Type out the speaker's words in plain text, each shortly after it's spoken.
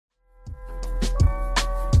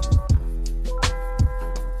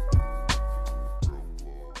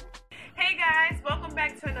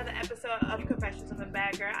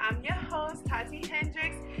Bad Girl. I'm your host, Tati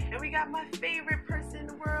Hendricks, and we got my favorite person in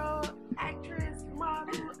the world, actress,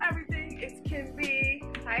 model, everything. It's Kim B.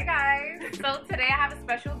 Hi guys. So today I have a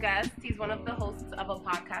special guest. He's one of the hosts of a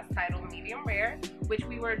podcast titled Medium Rare, which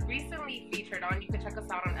we were recently featured on. You can check us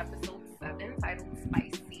out on episode 7 titled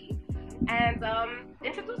Spicy. And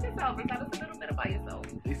introduce yourself and tell us a little bit about yourself.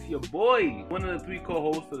 It's your boy, one of the 3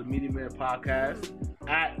 co-hosts of the Medium Rare podcast,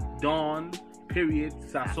 at Dawn, period,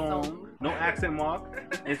 Sasson. No accent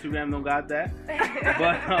mark. Instagram don't got that.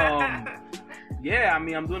 But, yeah, I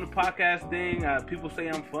mean, I'm doing the podcast thing. People say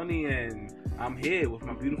I'm funny, and I'm here with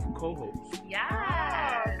my beautiful co-host.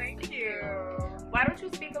 Yeah. Oh, thank you. Why don't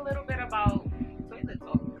you speak a little bit about toilet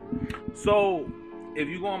talk? So, if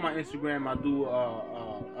you go on my Instagram, I do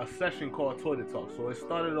a session called Toilet Talk. So it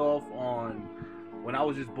started off on when I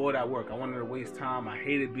was just bored at work. I wanted to waste time. I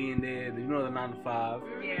hated being there. You know, the 9 to 5.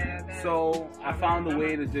 Yeah. So I found a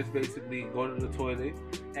way to just basically go to the toilet,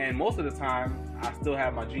 and most of the time I still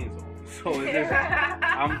have my jeans on. So it's just,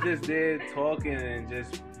 I'm just there talking and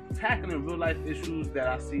just tackling real life issues that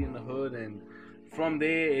I see in the hood, and from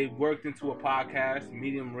there it worked into a podcast,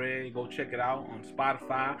 Medium Rare. Go check it out on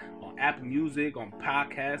Spotify, on Apple Music, on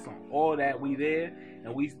podcasts, on all that. We there,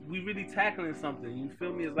 and we really tackling something. You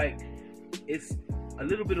feel me? It's like it's a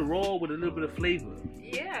little bit of raw with a little bit of flavor.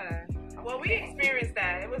 Yeah. Well, we experienced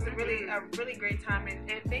that. It was a really great time, and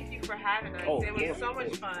thank you for having us. Oh, it was so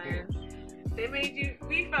much fun. They made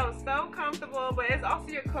we felt so comfortable, but it's also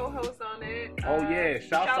your co-host on it. Oh yeah,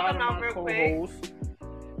 shout out to them my real quick. co-host.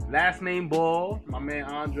 Last name Ball, my man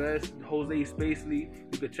Andres, Jose Spacely.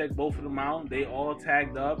 You could check both of them out. They all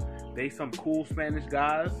tagged up. They some cool Spanish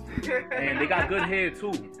guys, and they got good hair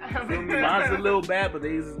too. Feel me? Mine's a little bad, but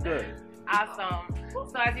theirs is good. Awesome.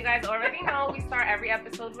 So as you guys already know, we start every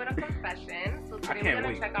episode with a confession. So today we're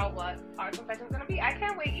going to check out what our confession is going to be. I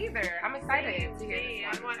can't wait either. I'm excited to hear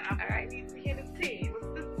this one. I need to hear the tea. What's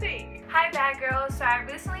the tea? Hi Bad Girl. So I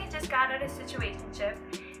recently just got out of a situationship.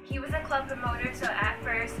 He was a club promoter, so at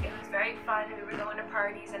first it was very fun. We were going to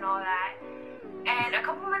parties and all that. And a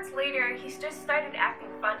couple months later, he just started acting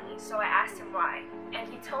funny, so I asked him why.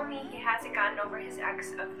 And he told me he hasn't gotten over his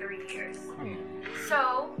ex of 3 years.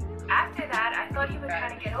 So after that, I thought he would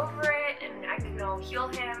kind of get over it and I could, heal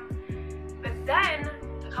him. But then,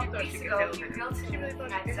 a couple weeks ago, he revealed to me that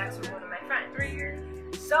he had sex with one of my friends. 3 years.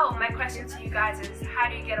 So my question to you guys is, how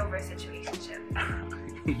do you get over a situationship?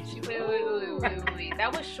 Wait.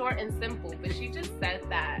 That was short and simple, but she just said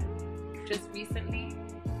that just recently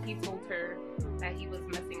he told her that he was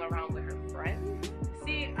messing around with her friend.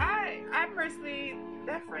 See, I personally,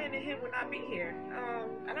 that friend and him would not be here.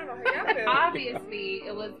 I don't know how y'all feel. Obviously,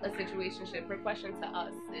 it was a situationship. Her question to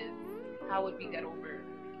us is, how would we get over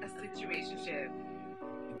a situationship?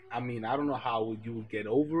 I mean, I don't know how you would get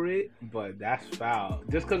over it, but that's foul.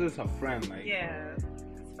 Just because it's a friend, like yeah.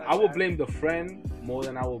 I would blame the friend more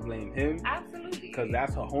than I would blame him. Absolutely. Because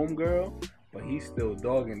that's her homegirl, but he's still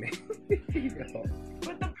dogging it.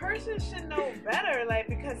 But the person should know better, like,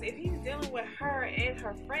 because if he's dealing with her and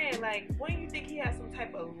her friend, like, wouldn't you think he has some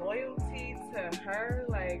type of loyalty to her?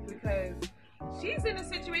 Like, because she's in a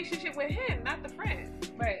situationship with him, not the friend.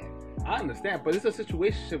 Right. I understand, but it's a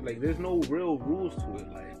situationship. Like, there's no real rules to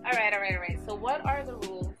it. Like, all right. So, what are the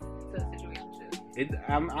rules to a situationship?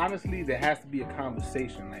 Honestly, there has to be a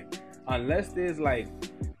conversation. Like, unless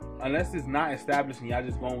it's not established and y'all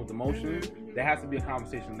just going with the motion, there has to be a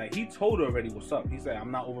conversation. Like, he told her already what's up. He said,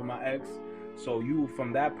 I'm not over my ex. So you,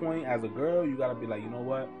 from that point, as a girl, you gotta be like, you know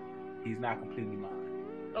what? He's not completely mine.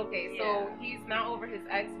 Okay, so he's not over his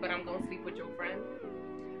ex, but I'm gonna sleep with your friend.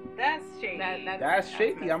 That's shaky. That's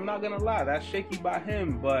shaky. I'm not gonna lie. That's shaky by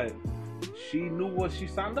him, but she knew what she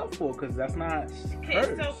signed up for, because that's not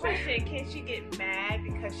hers. So, question, can she get mad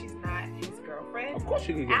because she's not his girlfriend? Of course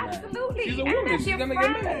she can get Absolutely. mad. She's a And woman. that's She's your gonna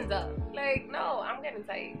friend. get mad. Like, no, I'm getting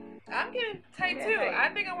tight. I'm getting tight too. I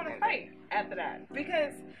think I want to fight after that,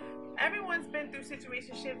 because everyone's been through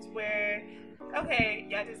situationships where, okay,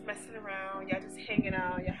 y'all just messing around, y'all just hanging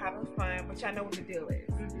out, y'all having fun, but y'all know what the deal is.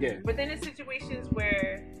 Yeah. But then there's situations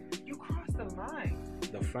where you cross the line.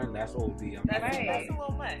 The friend, that's OD. That's a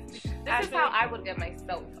little much. This is how I would get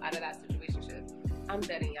myself out of that situationship. I'm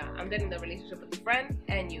dating y'all. I'm dating the relationship with the friend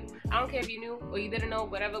and you. I don't care if you knew or you didn't know,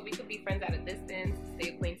 whatever. We could be friends at a distance, stay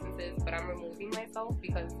acquaintances, but I'm removing myself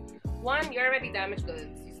because, one, you're already damaged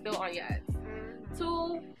goods. You're still on your ex.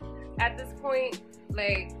 2, at this point,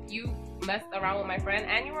 like, you messed around with my friend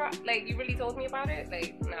and you were like, you really told me about it?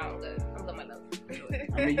 Like, no, I'm good, my love.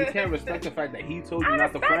 I mean, you can't respect the fact that he told you I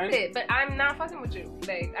not the friend. respect it, but I'm not fucking with you.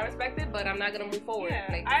 Like, I respect it, but I'm not gonna move forward. Yeah,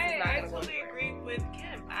 Like, I totally agree with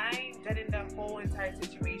Kim. I ain't vetting the whole entire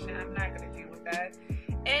situation. I'm not gonna deal with that.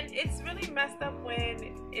 And it's really messed up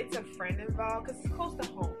when it's a friend involved because it's close to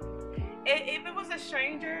home. If it was a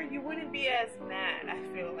stranger, you wouldn't be as mad, I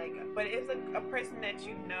feel like. But if it's a person that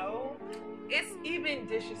you know, it's even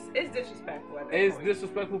disrespectful. At that It's point.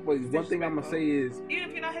 disrespectful, but one thing I'm gonna say is, Even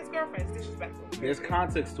if you're not his girlfriend, it's disrespectful. there's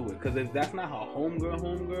context to it. Because if that's not her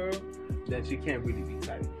homegirl, then she can't really be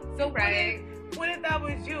tight. So Right. what if that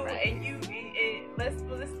was you Right. and you? Let's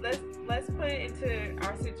put it into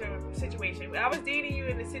our situation. I was dating you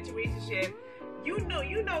in a situationship. You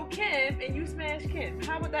know Kim, and you smash Kim.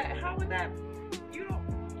 How would that? You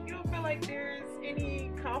don't feel like there's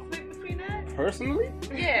any conflict between that? Personally,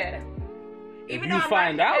 Yeah. if though you I'm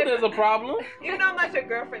find not- out there's a problem, Even though I'm not your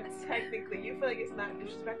girlfriend, technically, you feel like it's not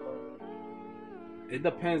disrespectful? it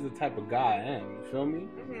depends the type of guy I am. You feel me?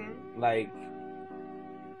 Mm-hmm. Like,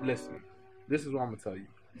 listen, this is what I'm gonna tell you.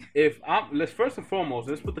 Let's first and foremost,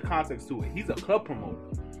 let's put the context to it. He's a club promoter,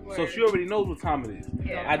 so she already knows what time it is.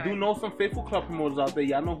 Yeah. I do know some faithful club promoters out there.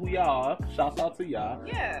 Y'all know who y'all are. Shouts out to y'all.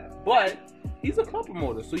 Yeah. But he's a club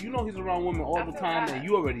promoter, so you know he's around women all I the feel time, that. and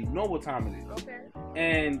you already know what time it is. Okay.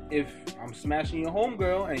 And if I'm smashing your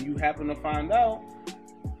homegirl and you happen to find out,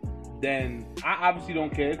 then I obviously don't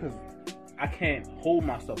care because I can't hold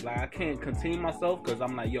myself. Like, I can't contain myself because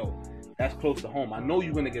I'm like, yo, that's close to home. I know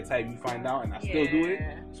you're going to get tight if you find out, and I still do it.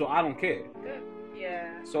 So I don't care. Good.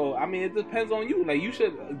 Yeah. So, I mean, it depends on you. Like, you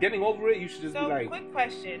should, getting over it, you should just So, be like, quick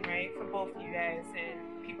question, right, for both of you guys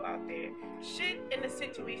and people out there. In a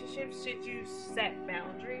situationship, should you set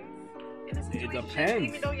boundaries in a situationship? depends.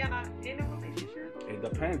 Even though y'all not in a relationship? it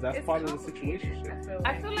depends. That's It's part of the complicated, situation.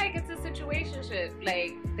 I feel like it's a situationship.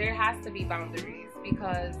 Like, there has to be boundaries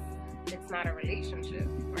because it's not a relationship,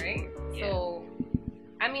 right? Yeah. So,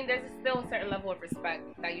 I mean, there's still a certain level of respect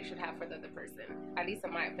that you should have for the other person, at least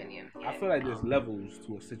in my opinion. I feel like there's levels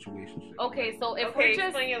to a situation. Okay, so if Okay, we're just,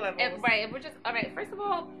 explain your levels. if we're just, all right. First of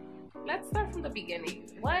all, let's start from the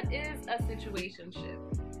beginning. What is a situationship?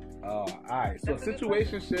 Alright, so That's a good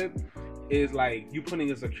situationship is like you putting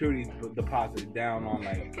a security deposit down on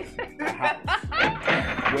like a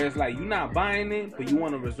house. Where it's like you're not buying it, but you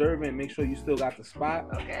want to reserve it and make sure you still got the spot.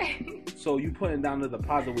 Okay. So you putting down the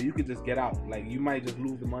deposit where you could just get out. Like you might just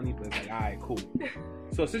lose the money, but it's like, alright, cool.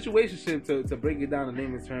 So situationship, to break it down in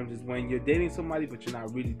layman's terms, is when you're dating somebody but you're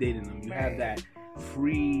not really dating them. You have that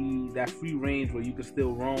free range where you can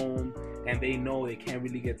still roam, and they know they can't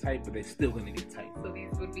really get tight, but they're still gonna get tight. So these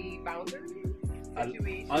would be boundaries.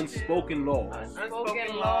 Situationship. Unspoken laws.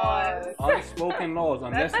 Unspoken laws. Unspoken laws,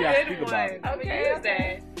 unless That's y'all a good speak one. about it. I would Okay, use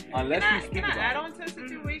okay. that. Unless Can you I, speak can I about add it. on to a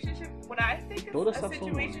situationship? What I think is Throw the a stuff on.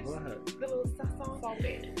 situation. Go ahead. The little song.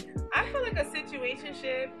 I feel like a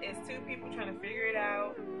situationship is two people trying to figure it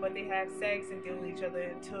out, but they have sex and deal with each other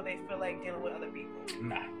until they feel like dealing with other people.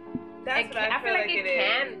 Nah. That's what I feel like it is.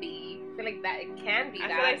 can be. I feel like that it can be I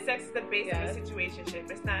that. feel like sex is the base Yes. of a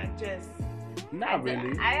situationship. It's not just. Not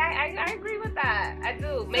really. I agree with that. I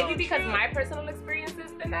do. Maybe because true. my personal experience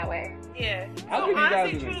has been that way. Yeah. I'll So give you guys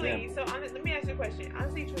honestly, an truly. example. So let me ask you a question.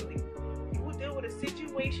 Honestly, truly, you would deal with a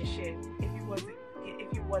situationship if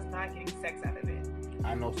you was not getting sex out of it.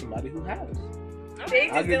 I know somebody who has. They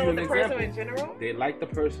I'll just give you dealing with an the person example. in general. They liked the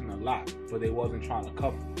person a lot, but they wasn't trying to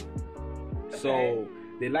cover. Okay. So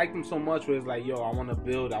they liked them so much where it's like, yo, I want to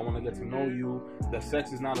build, I want to get to know Mm-hmm. you. The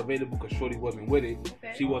sex is not available because Shorty wasn't with it.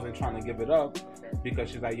 Okay. She wasn't trying to give it up because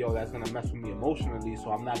she's like, yo, that's going to mess with me emotionally,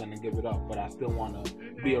 so I'm not going to give it up. But I still want to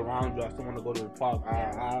Mm-hmm. be around you. I still want to go to the park.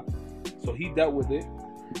 So he dealt with it,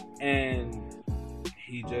 and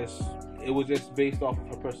it was just based off of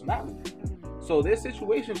her personality. So there's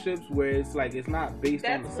situationships where it's like it's not based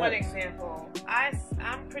on the That's sex. one example.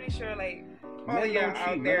 I'm pretty sure like all Men of y'all don't cheat.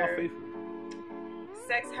 out Men are there, faithful.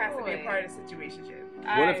 sex has to be a Boy. part of the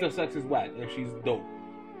situationship. What if the sex is whack and she's dope?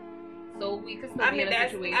 So we could still I be mean, in a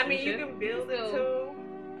that's. situation. I mean, you can build it So- too.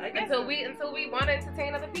 I guess until we want to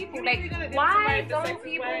entertain other people. You're Like, gonna deal with why somebody if the don't sex is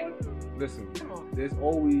people? whack. Listen, Come on. there's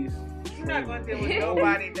always. You're not gonna deal with You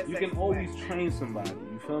nobody. That You sex can is always whack. train somebody.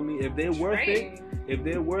 You feel me? If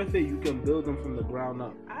they're worth it, you can build them from the ground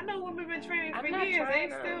up. I know women been training I'm for not years.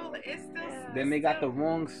 trying It's still. Then they got the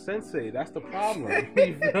wrong sensei. That's the problem.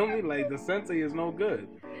 You feel me? Like the sensei is no good.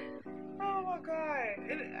 Oh my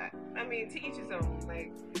god! I mean, to each his own.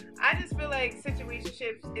 Like, I just feel like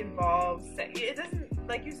situationships involve sex. It doesn't,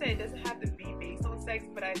 like you said, it doesn't have to be based on sex.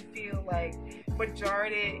 But I feel like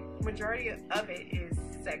majority of it is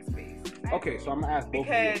sex-based. Okay, so I'm gonna ask both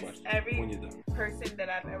of you a Because question every when you're done. person that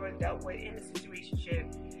I've ever dealt with in a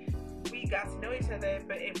situationship, we got to know each other,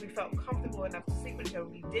 but if we felt comfortable enough to sleep with each other,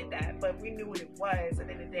 we did that. But we knew what it was. At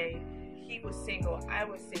the end of the day, he was single, I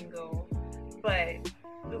was single. But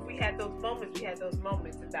if we had those moments, we had those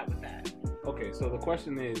moments, and that was that. Okay, so the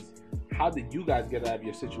question is, how did you guys get out of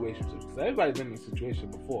your situationships? Because everybody's been in a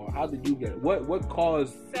situation before. How did you get it? What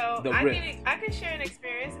caused So the I rift? can share an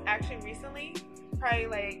experience actually recently, probably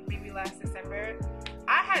like maybe last December.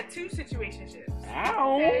 I had 2 situationships.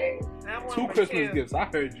 Ow! Okay? Not one, 2 but Christmas 2. gifts. I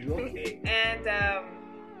heard you. Okay. And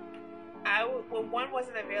when one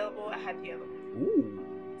wasn't available, I had the other one. Ooh.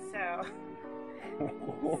 So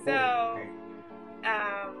Okay.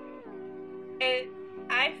 and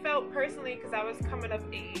I felt personally, because I was coming of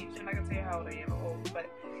age, I'm not gonna tell you how old I am, I'm old, but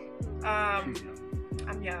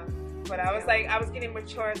I'm young. But I was like, I was getting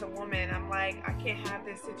mature as a woman. I'm like, I can't have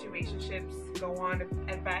this situationships go on.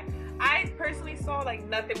 In fact, I personally saw like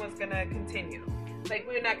nothing was gonna continue. Like,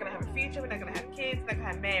 we're not gonna have a future, we're not gonna have kids, we're not gonna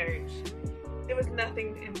have marriage. There was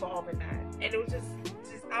nothing involved in that. And it was just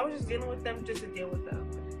I was just dealing with them just to deal with them.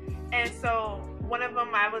 And so one of them,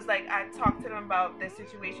 I was like, I talked to them about their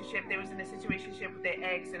situationship. They was in a situationship with their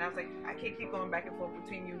ex, and I was like, I can't keep going back and forth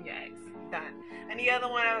between you and your ex. Done. And the other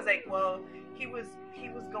one, I was like, well, he was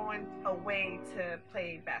going away to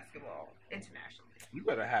play basketball internationally. You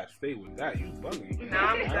better stay with that. You bugging. No,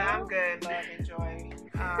 I'm good. Love, enjoy.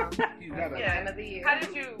 You gotta. Yeah. End of the year. How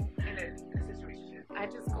did you end a situationship? I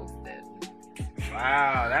just ghosted.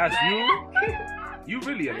 Wow, that's you. You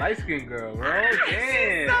really a light skinned girl, bro.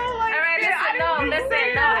 Damn. So like, Alright,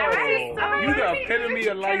 listen, no. Alright, You the epitome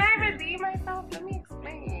of light Can I skin. redeem myself? Let me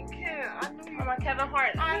explain. Yeah, I knew you. I'm a Kevin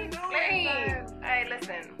Hart. Let me I know explain. it. Alright,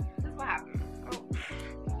 listen. This is what happened.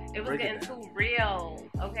 It was Break it getting down. too real,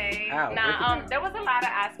 okay? How? Break it Now, down. there was a lot of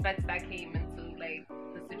aspects that came into like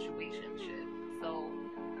the situationship. So,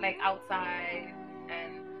 like outside,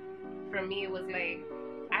 and for me, it was like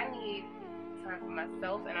I need time for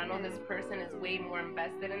myself, and I know this person is way more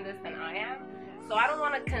invested in this than I am. So I don't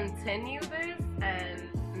want to continue this, and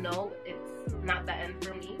no, it's not the end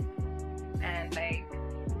for me. And like,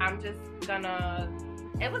 I'm just gonna.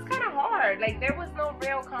 It was kind of hard. Like, there was no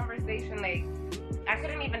real conversation. Like, I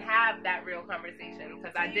couldn't even have that real conversation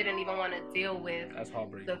because I didn't even want to deal with That's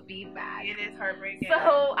heartbreaking. the feedback. It is heartbreaking.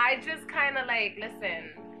 So I just kind of like,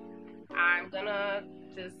 listen, I'm gonna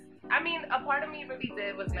just. I mean, a part of me really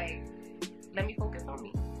did was like, let me focus on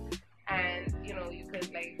me, and you know, you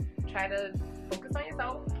could like try to focus on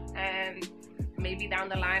yourself, and maybe down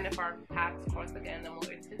the line, if our paths cross again, then we'll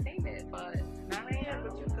entertain it. But not right now.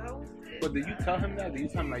 But you ghosted. But did you tell him that? Did you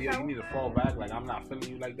tell him like, yo, you need to fall back? Like, I'm not feeling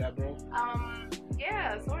you like that, bro.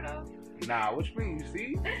 Yeah, sort of. Nah, what you mean? You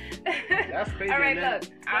see? That's crazy. All right, and then- look.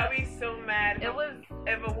 I'll be so mad. It was.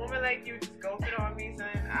 If a woman like you just ghosted on me, son,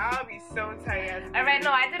 I'll be so tired. All right,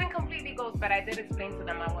 no, I didn't completely ghost, but I did explain to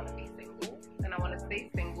them I want to be single, and I want to stay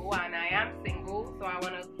single, and I am single, so I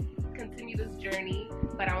want to continue this journey,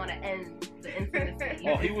 but I want to end the intimacy.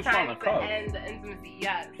 Oh, he It's was time trying to cuff. end the intimacy,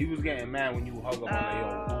 yes. He was getting mad when you hug him on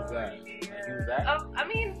like, yo, who's that? Like, who's that? I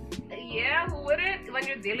mean, yeah, who wouldn't? When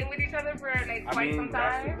you're dealing with each other for like I quite mean, some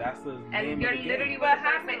time, that's the name and of you're the game. literally with What the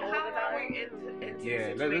person happened? all How the long were time. you into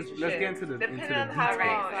Yeah, let's get situationship? into the Depending on how Alright,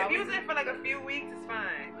 long. so If I you was- was in for like a few weeks, it's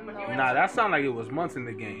fine. But if you Nah, that sounded like it was months in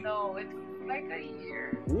the game. No, it's like a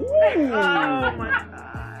year. Ooh. Oh my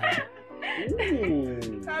god.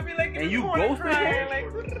 Ooh. I'd be like, And you wanna ghosted cry, him?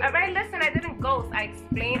 like, All right, listen, I didn't ghost. I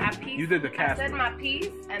explained my piece. You did the I Casper. said my piece,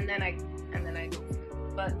 and then I ghosted.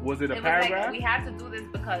 But Was it a it was paragraph? like we had to do this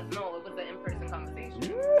because no, it was an in-person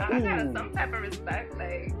conversation. I got some type of respect,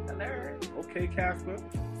 like hello. Okay, Casper.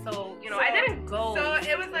 So you know, So- I didn't ghost. So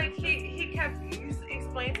it was like he kept, you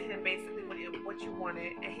explained to him basically what you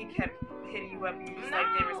wanted, and he kept hitting you up, and you just like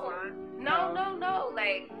didn't respond. No.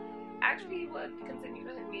 Like, actually, he would continue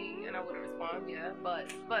to hit me, and I would respond, yeah.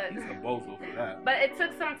 But He's a bozo for that. But it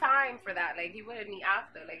took some time for that. Like, he would hit me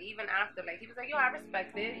after. Like, even after. Like, he was like, yo, I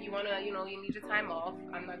respect it. You want to, you know, you need your time off.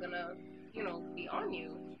 I'm not going to, you know, be on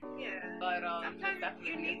you. Yeah. But, Sometimes definitely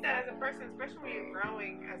you need that as a person, especially when you're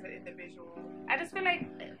growing as an individual. I just feel like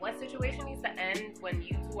what situation needs to end when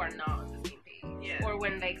you two are not on the same page. Yeah. Or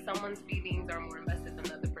when, like, someone's feelings are more invested than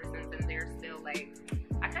the other person's and they're still, like,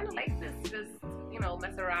 I kind of like this, just, you know,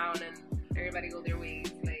 mess around and everybody go their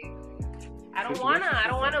ways. Like, I don't want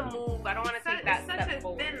to move. I don't want to take that It's such step a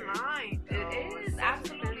forward. thin line. though. It It's is such a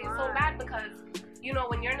absolutely thin so line. bad because, you know,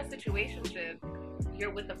 when you're in a situationship,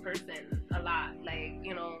 you're with the person a lot. Like,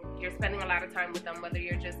 you know, you're spending a lot of time with them, whether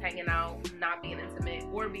you're just hanging out, not being intimate,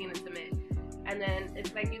 or being intimate. And then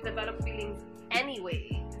it's like you develop feelings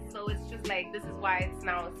anyway. So it's just like, this is why it's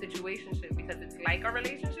now a situationship, because it's like a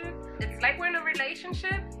relationship. It's like we're in a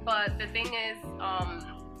relationship, but the thing is,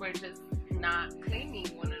 we're just not claiming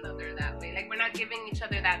one another that way. Like, we're not giving each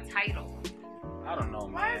other that title. I don't know,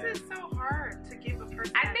 man. Why is it so hard to give a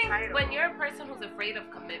person I that think title? when you're a person who's afraid of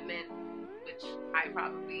commitment, which I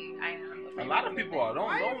am. A lot of people are. Don't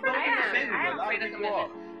be ashamed of it. A lot of people are.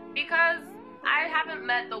 Because I haven't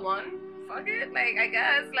met the one. Fuck it. Like, I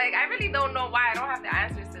guess. Like, I really don't know why. I don't have the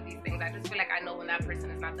answers to these things. I just feel like I know when that person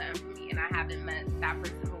is not the end for me, and I haven't met that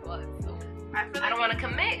person who was. So I don't want to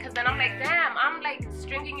commit, because then I'm like, damn, I'm like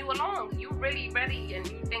stringing you along. You really ready, and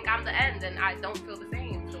you think I'm the end, and I don't feel the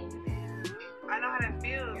same. So I know how that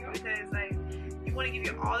feels, because like you want to give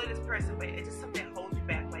your all to this person, but it's just something that holds you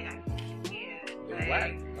back. Like, I can't.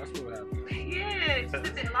 Like, that's what happens. Yeah, it's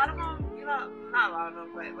just that a lot of them, you know, not a lot of them,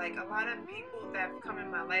 but like a lot of people that have come in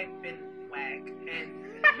my life been whack, and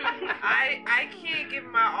I can't give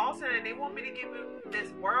them my all to them. They want me to give them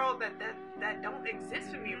this world that don't exist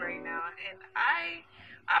for me right now, and I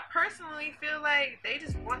personally feel like they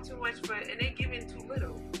just want too much and they giving too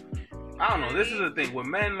little. I don't know. This is the thing with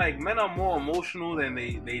men. Like, men are more emotional than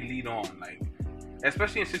they lead on. Like,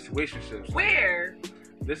 especially in situationships. Where?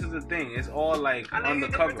 This is the thing. It's all like I know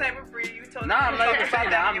undercover. you're a different type of breed. You told Nah, I'm not even saying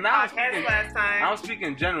that. I'm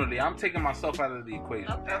speaking generally. I'm taking myself out of the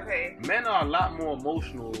equation. Okay. Men are a lot more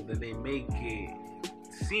emotional than they make it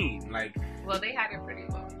seem. Like, well, they had it pretty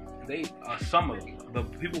well. They some of them, the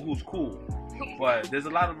people who's cool, but there's a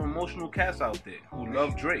lot of emotional cats out there who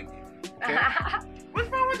love Drake. Okay? What's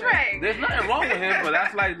wrong with Drake? There's nothing wrong with him, but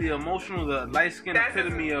that's like the emotional, the light-skinned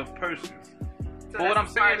epitome of persons. So but what I'm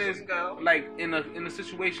saying is, go. like, in a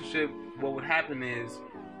situationship, what would happen is,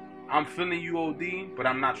 I'm feeling you OD, but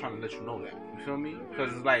I'm not trying to let you know that. You feel me?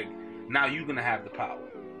 Because it's like, now you're gonna have the power.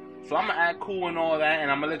 So I'm gonna act cool and all that,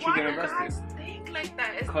 and I'm gonna let you get invested. Why do guys think like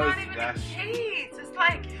that? It's 'Cause not even the case. It's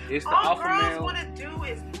like, it's the all alpha girls male. want to do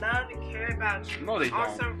is love and care about you. No, they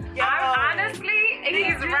don't. Honestly,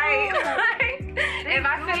 he's right. Like, if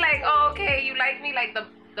I feel like, oh, okay, you like me, like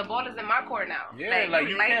the ball is in my court now. Yeah, like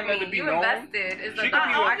you can't let it be you known. invested. It's She like, could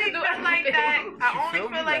be I like- only feel like that. I only feel feel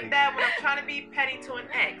me? like Like- that when I'm trying to be petty to an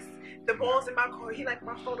ex. The ball's in my court. He like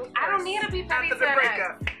my photo first. I don't need to be petty after to the an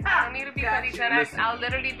breakup. ex. I don't need to be petty to an ex. Listen. I'll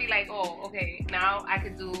literally be like, oh, okay, now I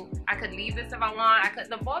could leave this if I want.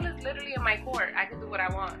 The ball is literally in my court. I could do what I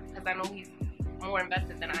want because I know he's more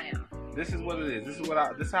invested than I am. This is what it is. This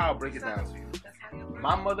is how I'll break it down to you. That's how you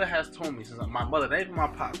My mother has told me, since my mother, not even my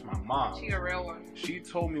pops, my mom. She a real one. She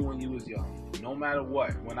told me when you was young, no matter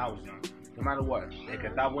what, when I was young, no matter what, de que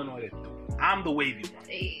está bueno eres tú. I'm the wavy one.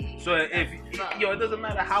 Hey. So it doesn't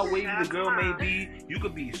matter how wavy the girl may be, you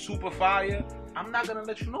could be super fire. I'm not gonna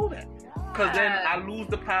let you know that, cause then I lose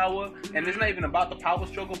the power, and it's not even about the power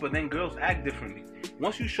struggle. But then girls act differently.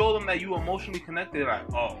 Once you show them that you emotionally connected,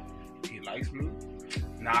 like, oh, he likes me.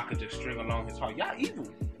 Now I could just string along his heart. Y'all evil.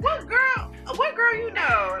 What girl you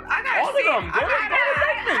know? I got All of them.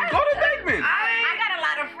 Go to Beckman. I got a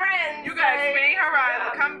lot of friends. You gotta expand her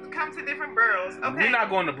horizon. Come to different boroughs. Okay. We're not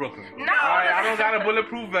going to Brooklyn. No. Alright, I don't got a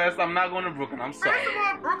bulletproof vest. I'm not going to Brooklyn. I'm sorry. First of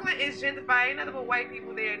all, Brooklyn is gentrified. Ain't nothing but white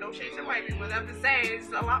people there. No shade to white people. I'm just saying, it's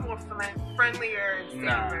a lot more friendlier and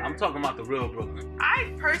Nah, safer. I'm talking about the real Brooklyn.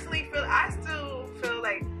 I still feel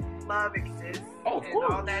like love exists. Oh, of and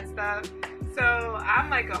course. all that stuff. So I'm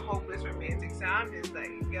like a hopeless romantic. So I'm just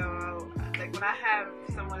like, yo, like when I have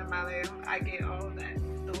someone in my life, I get all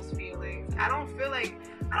those feelings. I don't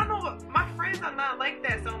know, my friends are not like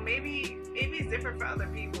that. So maybe it's different for other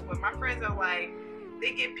people, but my friends are like,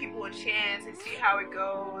 they give people a chance and see how it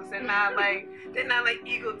goes, and they're not like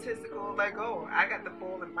egotistical, like, oh, I got the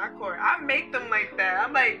ball in my court. I make them like that.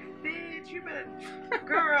 I'm like, bitch, you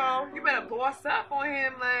better boss up on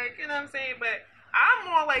him, like, you know what I'm saying? But I'm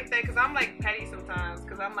more like that because I'm like petty sometimes,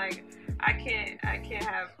 because I'm like, I can't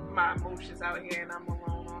have my emotions out here and I'm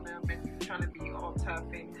alone on them and trying to be all tough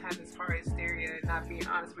and have this heart hysteria and not being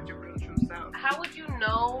honest with your real true self. How would you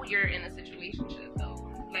know you're in a situationship though?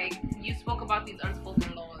 Like, you spoke about these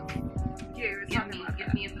unspoken laws. Yeah, Give me a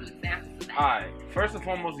few examples of that. Alright, first and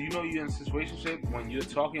foremost, you know you're in a situationship when you're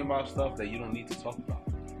talking about stuff that you don't need to talk about.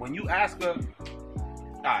 When you ask her,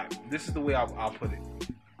 alright, this is the way I'll put it.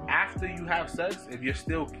 After you have sex, if you're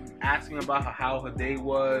still asking about how her day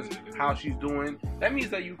was, how she's doing, that means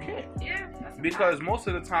that you care. Yeah. Because most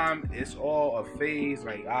of the time, it's all a phase,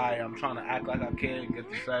 like, I'm trying to act like I care, get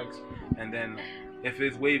the sex, and then if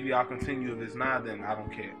it's wavy, I'll continue. If it's not, then I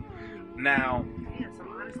don't care. Now, Yeah, some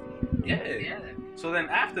honesty. yeah. So then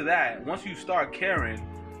after that, once you start caring,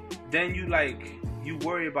 then you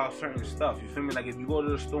worry about certain stuff. You feel me? Like if you go to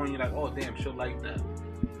the store and you're like, oh damn, she'll like that.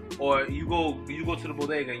 Or you go to the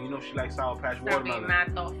bodega and you know she likes Sour Patch Start being watermelon.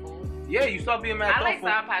 mad thoughtful. Yeah, you start being mad I like thoughtful.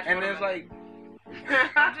 Sour Patch and then it's watermelon. like,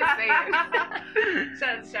 I'm just saying. Shout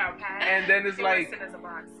out to Shower Pad. and then it's They like send us a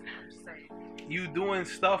box. I'm just saying. you doing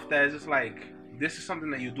stuff that is just like, this is something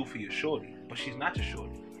that you do for your shorty, but she's not your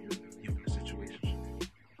shorty. You're in a situation.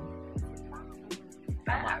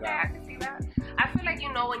 I can see that. I feel like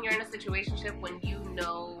you know when you're in a situationship when you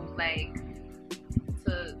know like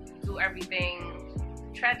to do everything,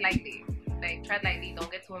 tread lightly. Like tread lightly,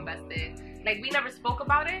 don't get too invested. Like we never spoke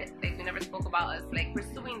about it. Like we never spoke about us like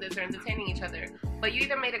pursuing this or entertaining each other. But you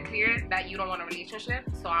either made it clear that you don't want a relationship.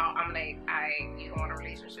 So I'm like, you don't want a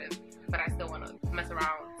relationship, but I still want to mess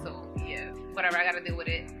around. So yeah, whatever. I gotta deal with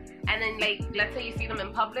it. And then like, let's say you see them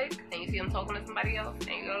in public and you see them talking to somebody else and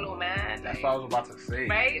you get a little mad. That's like, what I was about to say.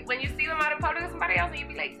 right? When you see them out in public with somebody else and you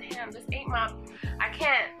be like, damn, this ain't I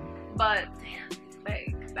can't. But damn,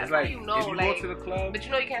 like that's It's how like, you know, if you like. go to the club, But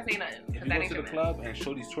you know you can't say nothing. if 'cause you that go ain't to your the man. club and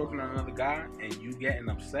shorty's twerking on another guy and you getting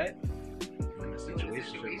upset, you're in a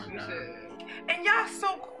situation. And y'all so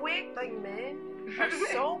quick, like men are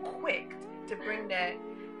so quick to bring that.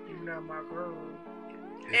 You're not my girl.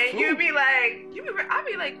 And you be like, I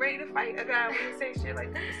be like ready to fight a guy when he say shit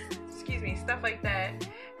like this. Excuse me, stuff like that.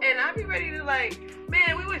 And I be ready to like,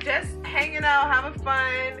 man, we were just hanging out, having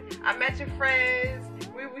fun. I met your friends.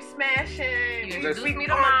 We were smashing. You We introduced me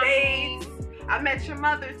to on mommy. dates. I met your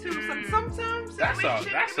mother too. Sometimes That's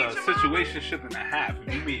a situationship and a half.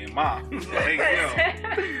 If you meeting mom, like, yo,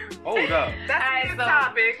 hold up. That's Alright, a good so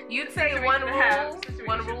topic. You'd say Situation one and a half. rule,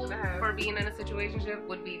 one Situation rule and a half. for being in a situationship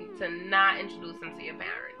would be to not introduce them to your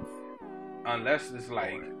parents. Unless it's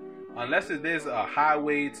like, there's a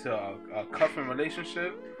highway to a cuffing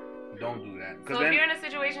relationship, don't do that. So if you're in a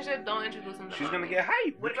situationship, don't introduce them to she's gonna mommy. get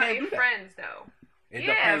hyped. What You about can't your do that. friends though? It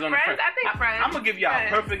Yeah, depends on the friends, friend. I think friends. I'm gonna give y'all a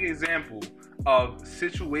Friends. perfect example of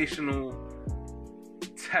situational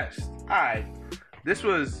test. Alright, this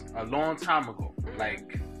was a long time ago,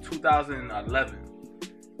 like 2011.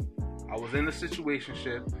 I was in a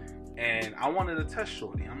situationship and I wanted to test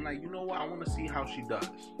shorty. I'm like, you know what? I want to see how she does.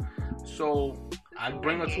 So I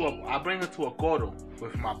bring her to a coro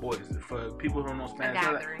with my boys. For people who don't know Spanish,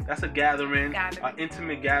 gathering. that's a gathering, Gathering. an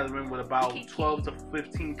intimate gathering with about Kiki. 12 to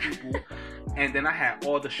 15 people. And then I had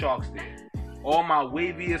all the sharks there. All my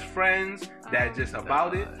waviest friends that just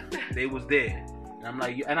about it, they was there. And I'm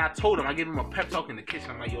like, and I told them, I gave them a pep talk in the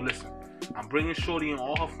kitchen. I'm like, yo, listen, I'm bringing Shorty and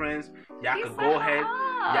all her friends. Y'all You could set go her ahead.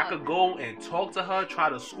 up. Y'all could go and talk to her, try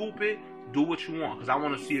to scoop it, do what you want, because I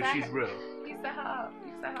want to You see if set she's her- real. You set her up.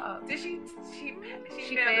 You set her up. Did she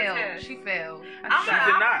She failed the failed. test? She failed. I'm She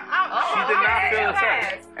did not. She did not fail the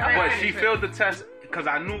test. But she failed the test because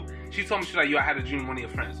I knew. She told me, she's like, yo, I had a dream of one of your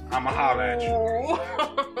friends. I'ma holler at you.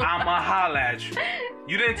 I'ma holler at you.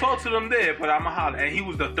 You didn't talk to them there, but I'ma holler. And he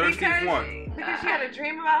was the thirstiest one. Because she had a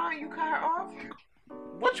dream about her, you cut her off?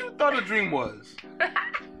 What you thought a dream was?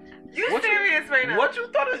 You What serious right now? What you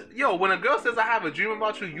thought? Yo, when a girl says I have a dream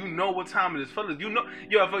about you, you know what time it is, fellas. You know,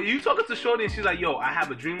 yo, if you talking to Shorty and she's like, yo, I have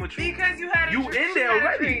a dream with you. Because you had a You dream. in she there had a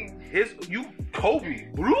already? dream. It's you, Kobe,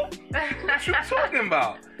 bro. What you talking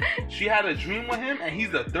about? She had a dream with him, and he's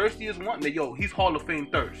the thirstiest one. Yo, he's Hall of Fame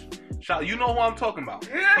thirst. You know who I'm talking about?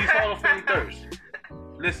 He's Hall of Fame thirst.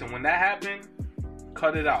 Listen, when that happened,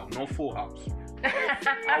 cut it out. No Full House.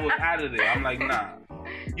 I was out of there. I'm like, nah.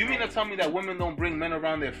 You mean to tell me that women don't bring men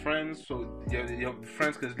around their friends so your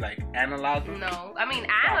friends could like analyze them? No, I mean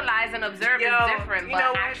analyze and observe is different, you but know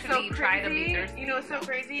what's actually so try to be crazy? thirsty. You know what's so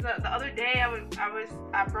crazy? The other day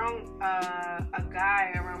I brought a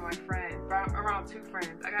guy around my friend, around two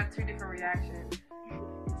friends. I got two different reactions.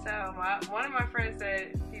 So one of my friends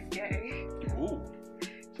said he's gay. Ooh.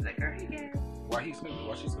 She's like, "Are he gay?" Why he said that?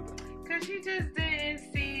 Why she said that? Because she just didn't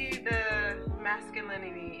see the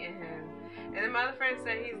masculinity in him. And then my other friend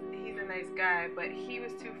said he's a nice guy, but he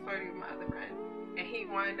was too flirty with my other friend. And he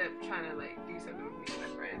wound up trying to like do something with me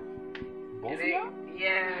and my friend. Both of And y'all?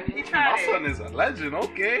 Yeah, he tried My it. son is a legend,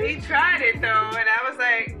 okay? He tried it though, and I was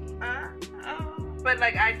like, oh. But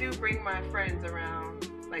like, I do bring my friends around,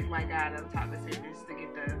 like my guy on top of serious to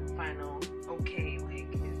get the final okay. Like,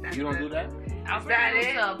 is that You don't the- do that? I'll Is bring that you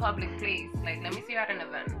it? to a public place. Like, let me see you at an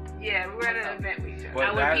event. Yeah, we were at an event with each other.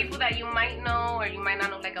 But With that- people that you might know or you might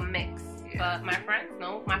not know, like a mix. Yeah. But my friends,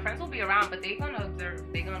 no. My friends will be around, but they're gonna observe.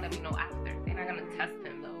 They're gonna let me know after. They're not gonna test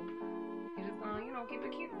him though. You're just gonna, keep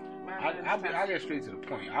it cute. I get straight to the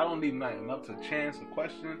point. I don't leave nothing up to chance or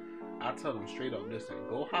question. I tell them straight up, listen,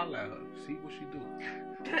 go holler at her, see what she do.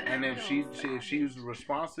 And if she's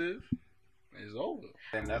responsive, It's over.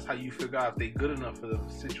 And that's how you figure out if they good enough for the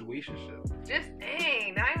situationship. Just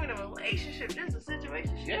dang, not even a relationship, just a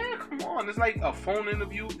situationship. Yeah, come on. It's like a phone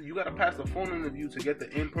interview. You gotta pass the phone interview to get the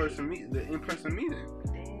in-person meeting.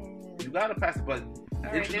 Damn. You gotta pass it, but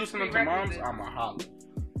Alright, introducing them that's to moms, prerequisite. I'm a holler.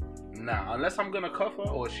 Nah, unless I'm gonna cuff her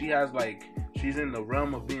or she has like she's in the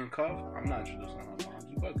realm of being cuffed, I'm not introducing her to moms.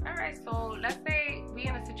 You bugging. Alright, so let's say we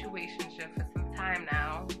in a situationship for some time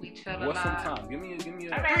now. We chill a lot. What's some time? Give me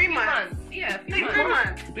a. Alright, 3 a few months. Yeah, a few Like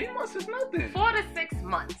months. 3 months. 3 months is nothing. 4 to 6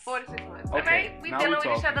 months. 4 to 6 months. Okay, Alright, we now dealing we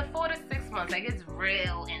with each talking. other 4 to 6 months. Like it's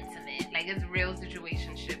real intimate. Like it's real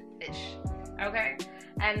situationship-ish. Okay?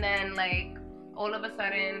 And then like all of a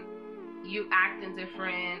sudden you acting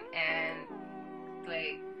different and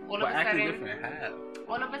like all But of a acting sudden different, how?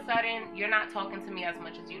 all of a sudden you're not talking to me as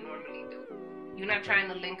much as you normally do. You're not trying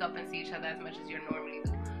to link up and see each other as much as you normally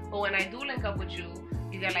do. But when I do link up with you,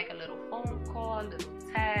 you get like a little phone call, little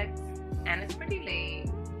text, and it's pretty late.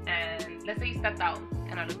 And let's say you stepped out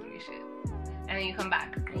and I look through your shit. And then you come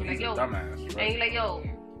back. And you're like, He's a yo. dumbass, And right? you're like, yo.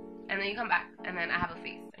 And then you come back. And then I have a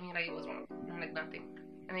face. And you're like, yo, what's wrong? And I'm like, nothing.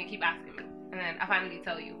 And then you keep asking me. And then I finally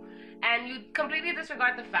tell you. And you completely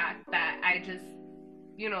disregard the fact that I just,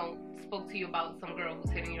 you know, spoke to you about some girl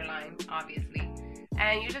who's hitting your line, obviously.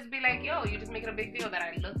 And you just be like, yo, you just make it a big deal that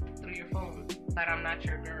I looked through your phone, but I'm not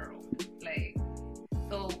your girl. Like,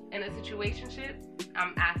 so in a situationship,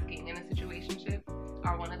 I'm asking, in a situationship,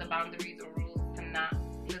 are one of the boundaries or rules to not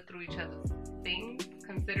look through each other's things,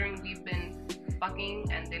 considering we've been fucking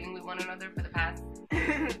and dealing with one another for the past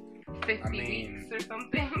 50 weeks or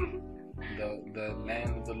something? The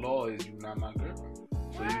land of the law is you not my girl,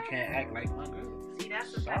 so you can't act like my girl. See,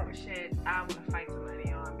 that's the type of shit I want to fight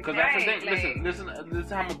somebody on. Because that's the Right, thing. Listen. This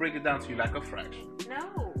is how I'm gonna break it down to you like a fraction.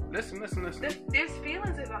 No. Listen. There's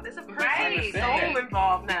feelings involved. There's a person's Right. soul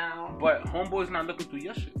involved now. But homeboy's not looking through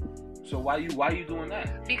your shit. So why you doing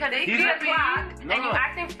that? Because they He's see a- the clock No, and you no.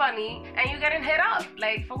 acting funny and you getting hit up.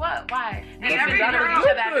 Like, for what? Why? And Because every we're dealing with girl- each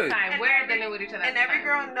other at the Good. time. And We're every- dealing with each other at And the every time.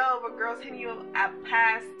 girl know if a girl's hitting you at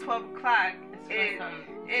past 12 o'clock, it ain't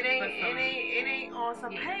on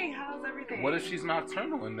some, Yeah. hey, how's everything? What if she's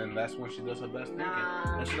nocturnal and then that's when she does her best thinking?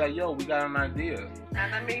 Nah. And she's like, yo, we got an idea.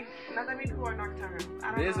 Not that many who are nocturnal.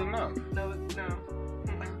 I don't There's know. enough. No.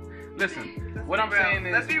 Listen, Let's what be I'm real. saying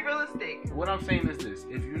is, Let's be realistic. what I'm saying is this: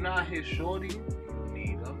 if you're not his shorty, you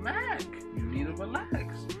need a Mac. You need to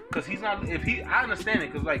relax. Cause he's not. I understand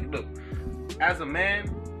it. Cause like, look, as a man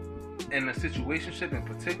in a situationship in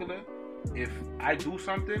particular, if I do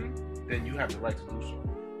something, then you have the right to do so.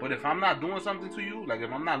 But if I'm not doing something to you, like if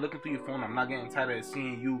I'm not looking through your phone, I'm not getting tired of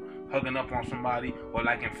seeing you hugging up on somebody or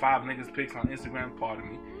liking 5 niggas pics on Instagram. Pardon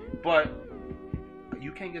me, but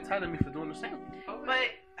you can't get tired of me for doing the same. But,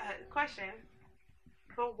 question.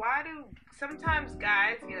 But why do sometimes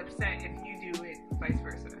guys get upset if you do it vice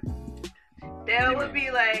versa? They do you would mean?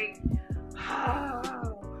 be like,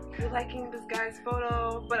 oh, you're liking this guy's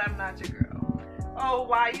photo, but I'm not your girl. Oh,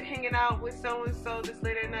 why are you hanging out with so-and-so this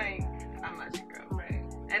late at night? I'm not your girl. Right.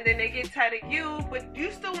 And then they get tired of you, but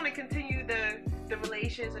you still want to continue the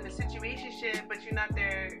relations and the situationship, but you're not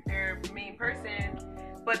their main person.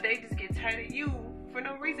 But they just get tired of you for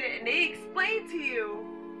no reason, and they explain to you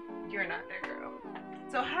you're not their girl.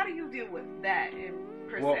 So how do you deal with that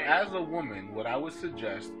Well, as a woman, what I would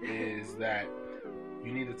suggest is that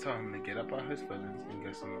you need to tell him to get up out his feelings and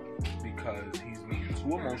get some money because he's being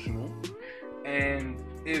too emotional. And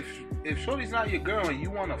if shorty's not your girl and you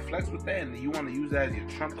want to flex with that and you want to use that as your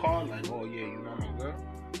trump card, like, oh yeah, you're not my girl,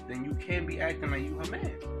 then you can't be acting like you her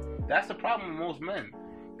man. That's the problem with most men.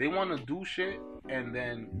 They want to do shit and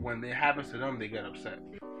then when it happens to them, they get upset.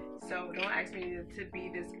 So don't ask me to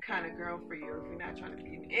be this kind of girl for you if you're not trying to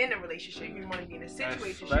be in a relationship. You want to be in a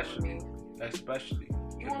situation with me. Especially.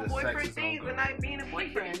 You if want the sex boyfriend is no things good. but not being a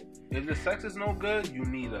boyfriend. If the sex is no good, you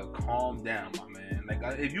need to calm down, my man.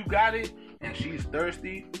 Like if you got it and she's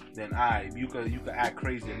thirsty, then you could act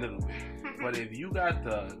crazy a little bit. But if you got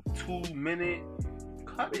the 2 minute,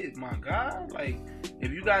 cut it, my guy. Like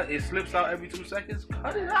if you got it slips out every 2 seconds,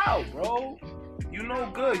 cut it out, bro. You know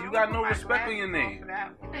good. You got no respect on your name.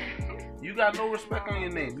 You got no respect on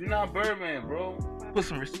your name. You're not Birdman, bro. Put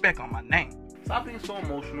some respect on my name. Stop being so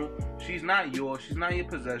emotional. She's not yours. She's not your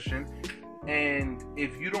possession. And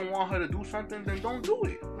if you don't want her to do something, then don't do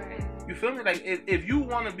it. You feel me? Like, if you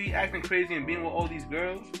want to be acting crazy and being with all these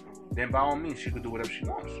girls, then by all means, she could do whatever she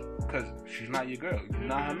wants. Because she's not your girl. You're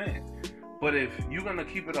not her man. But if you're going to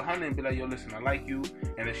keep it 100 and be like, yo, listen, I like you.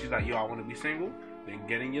 And then she's like, yo, I want to be single. Then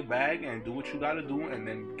get in your bag and do what you got to do and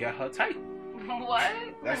then get her tight. What?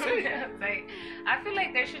 That's it. Like, I feel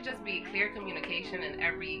like there should just be clear communication in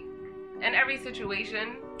every And every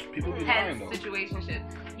situation People be has lying though. situationship.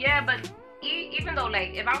 Yeah, but even though,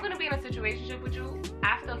 like, if I'm gonna be in a situationship with you,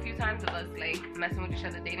 after a few times of us like messing with each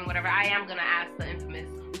other, dating, whatever, I am gonna ask the infamous,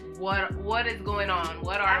 what is going on?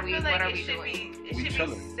 What are we? I feel like What are it we should doing? It We should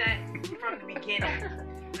chilling. be set from the beginning,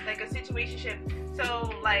 like a situationship.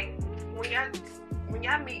 So like when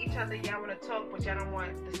y'all meet each other, y'all want to talk, but y'all don't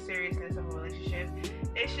want the seriousness of a relationship.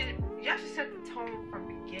 Y'all should set the tone from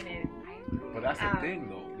the beginning. But that's the thing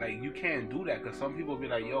though. Like you can't do that because some people be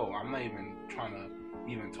like, yo, I'm not even trying to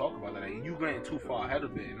even talk about that. Like, you getting too far ahead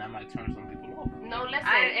of it, and that might turn some people off. No, listen.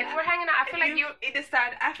 If we're hanging out, I feel like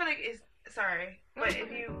I feel like it's sorry, but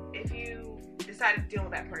if you decide to deal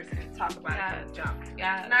with that person, talk about it from the jump.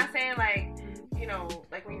 Yeah. I'm not saying like, you know,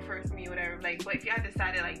 like when you first meet, whatever. Like, but if y'all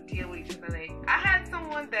decided like deal with each other, like I had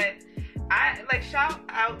someone that I like shout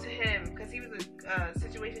out to him because he was a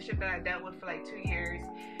situationship that I dealt with for like 2 years.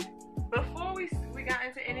 Before we got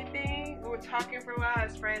into anything, we were talking for a while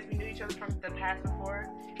as friends. We knew each other from the past before.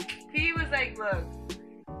 He was like, look,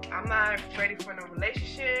 I'm not ready for no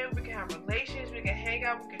relationship. We can have relations, we can hang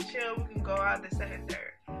out, we can chill, we can go out this, second,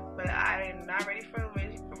 third. But I am not ready for a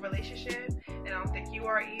relationship, and I don't think you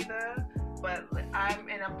are either. But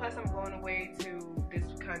plus I'm going away to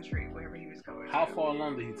this country, wherever he was going. How far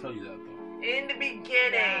along did he tell you that though? In the beginning.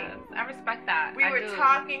 Yeah, I respect that. We were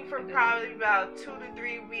talking for probably about 2 to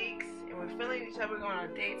 3 weeks, and we're feeling each other, going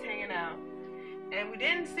on dates, hanging out. And we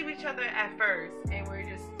didn't see each other at first, and we were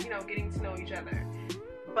just, you know, getting to know each other.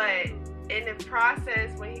 But in the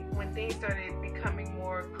process, when things started becoming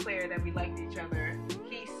more clear that we liked each other,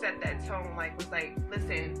 he set that tone, was like,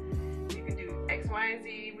 listen, you can do X, Y, and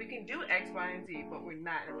Z. We can do X, Y, and Z, but we're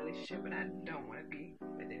not in a relationship, and I don't want to be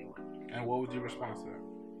with anyone. And what was your response to that?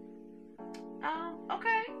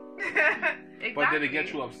 Okay. Exactly. But did it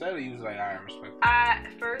get you upset, or you was like, I respect it? At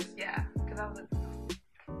first, yeah, because I was like,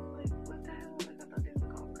 what the hell? Like, I thought they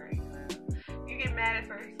were going great. You get mad at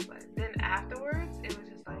first, but then afterwards, it was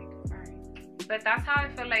just like, all right. But that's how I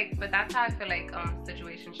feel like.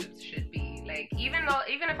 Situationships should be. Like, even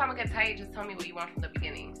if I'm gonna get tight, just tell me what you want from the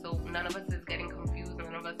beginning. So none of us is getting confused.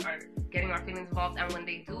 None of us are getting our feelings involved. And when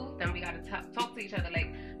they do, then we gotta talk to each other.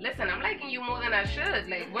 Like, listen, I'm liking you more than I should.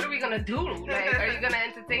 Like, what are we gonna do? Like, are you gonna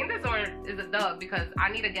entertain this, or is it dub? Because I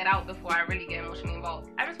need to get out before I really get emotionally involved.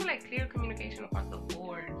 I just feel like clear communication across the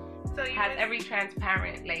board has every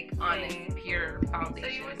transparent, like, honest, pure foundation.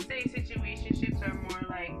 So you would say situationships are more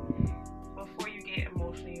like before you get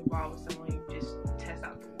emotionally involved with someone, you just test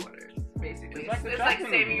out the waters, basically. It's like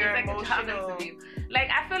saving your emotional. Like,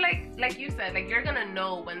 I feel like you said, like, you're gonna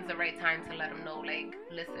know when's the right time to let them know, like,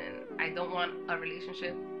 listen, I don't want a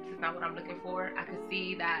relationship. This is not what I'm looking for. I could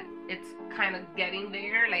see that it's kind of getting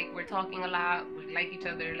there. Like, we're talking a lot. We like each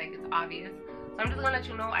other. Like, it's obvious. So I'm just gonna let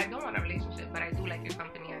you know I don't want a relationship, but I do like your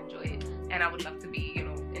company. I enjoy it, and I would love to be, you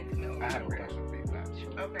know, intimate. I have a question for you, man.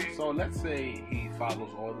 Okay. So let's say he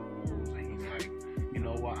follows all the rules, and he's like, you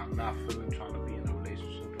know what, I'm not feeling trying to be in a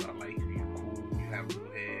relationship, but I like you. You're cool. You have blue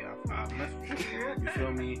hair. I mess with you. You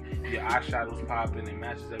feel me? Your eyeshadow's popping. It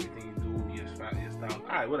matches everything you do. Your style. All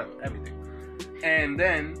right, whatever, everything. And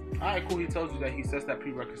then, all right, cool. He tells you that he sets that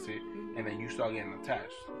prerequisite, and then you start getting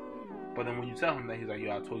attached. But then when you tell him that, he's like,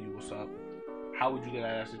 yo, I told you what's up. How would you get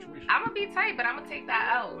out of that situation? I'm gonna be tight, but I'm gonna take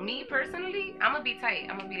that out. Me personally, I'm gonna be tight.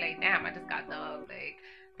 I'm gonna be like, damn, I just got dubbed. Like,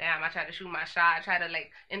 damn, I tried to shoot my shot. I try to,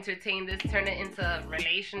 like, entertain this, turn it into a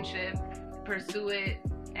relationship, pursue it,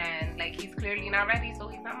 and, like, he's clearly not ready, so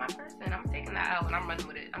he's not my person. I'm taking that out and I'm running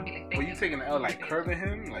with it. I'm be like, thank you. But you taking the L, like, curving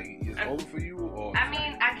him? Like, it's over for you? Or I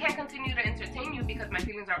mean, I can't continue to entertain you because my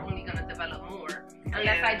feelings are only gonna develop more.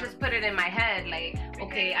 Unless I just put it in my head, like,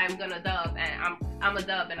 okay, I'm gonna dub, and I'm a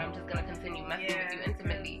dub, and I'm just gonna continue messing with you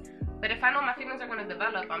intimately. But if I know my feelings are gonna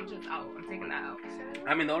develop, I'm just out. I'm taking that out.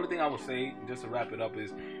 I mean, the only thing I would say, just to wrap it up,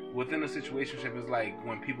 is within a situationship is like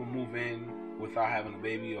when people move in without having a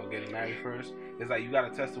baby or getting married first. It's like you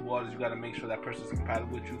gotta test the waters. You gotta make sure that person's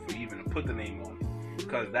compatible with you for you even to put the name on it.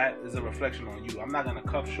 Because that is a reflection on you. I'm not gonna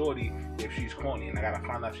cuff shorty if she's corny, and I gotta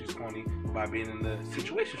find out she's corny by being in the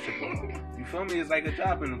situationship with her. You feel me? It's like a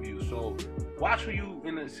job interview. So watch who you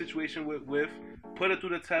in a situation with, put her through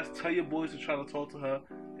the test, tell your boys to try to talk to her,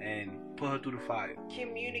 and put her through the fire.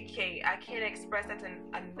 Communicate. I can't express that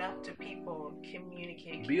enough to people.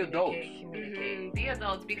 Communicate. Be adults. Communicate. Be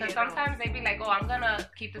adults, because sometimes they be like, oh, I'm gonna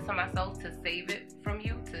keep this to myself to save it from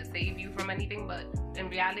you, to save you from anything, but in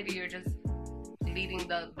reality, you're just leading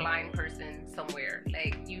the blind person somewhere.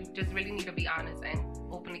 Like, you just really need to be honest and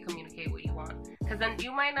openly communicate what you want. Because then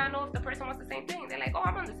you might not know if the person wants the same thing. They're like, oh,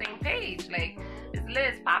 I'm on the same page. Like, it's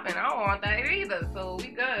lit, it's popping. I don't want that either, so we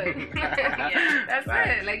good. Yeah, that's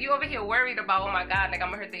it. Like, you over here worried about, oh my God, like, I'm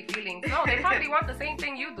gonna hurt their feelings. No, they probably want the same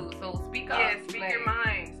thing you do, so speak up. Yeah, speak your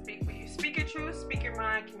mind. Speak your truth, speak your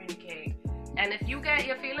mind, communicate. And if you get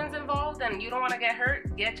your feelings involved and you don't want to get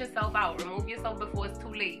hurt, get yourself out. Remove yourself before it's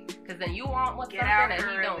too late. Because then you want what's something and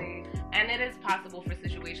he don't. And it is possible for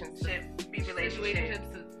situationships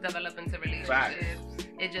to develop into relationships. Right.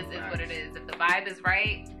 It just is what it is. If the vibe is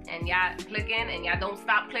right and y'all clicking and y'all don't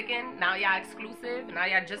stop clicking, now y'all exclusive, now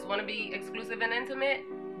y'all just want to be exclusive and intimate,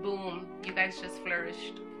 boom, you guys just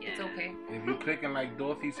flourished. Yeah. It's okay. If you clicking like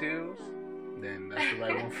Dorothy's heels, then that's the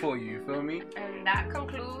right one for you. You feel me? And that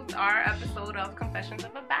concludes our episode of Confessions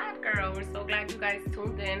of a Bad Girl. We're so glad you guys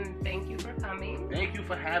tuned in. Thank you for coming. Thank you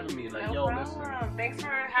for having me. Like, No problem. listen. Thanks for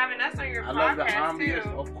having us on your I podcast love the ambience. too.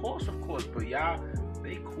 Of course. But y'all,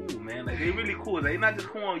 they cool, man. Like, they really cool. They not just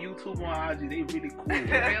cool on YouTube or on IG. They really cool.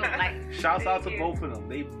 Real life. Shouts out to Thank you. both of them.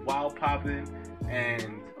 They wild popping.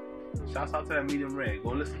 And shouts out to that Medium Red. Go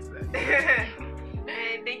listen to that.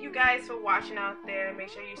 And thank you guys for watching out there. Make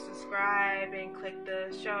sure you subscribe and click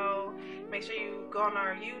the show. Make sure you go on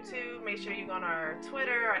our YouTube. Make sure you go on our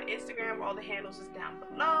Twitter, our Instagram. All the handles is down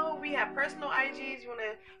below. We have personal IGs. You want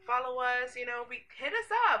to follow us? You know, hit us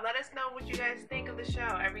up. Let us know what you guys think of the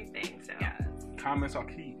show. Everything. So Yes. Comments are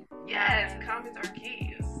key. yes, comments are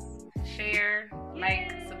keys. Share,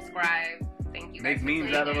 like, subscribe. Thank you guys Make for memes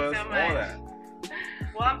tuning out of in. us. so All much. that.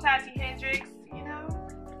 Well, I'm Tati Hendricks. You know.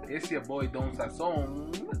 It's your boy Don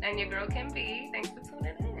Sasson. And your girl Kim B. Thanks for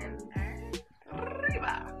tuning in.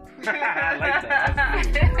 Arriba. I like that. That's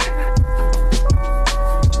cool.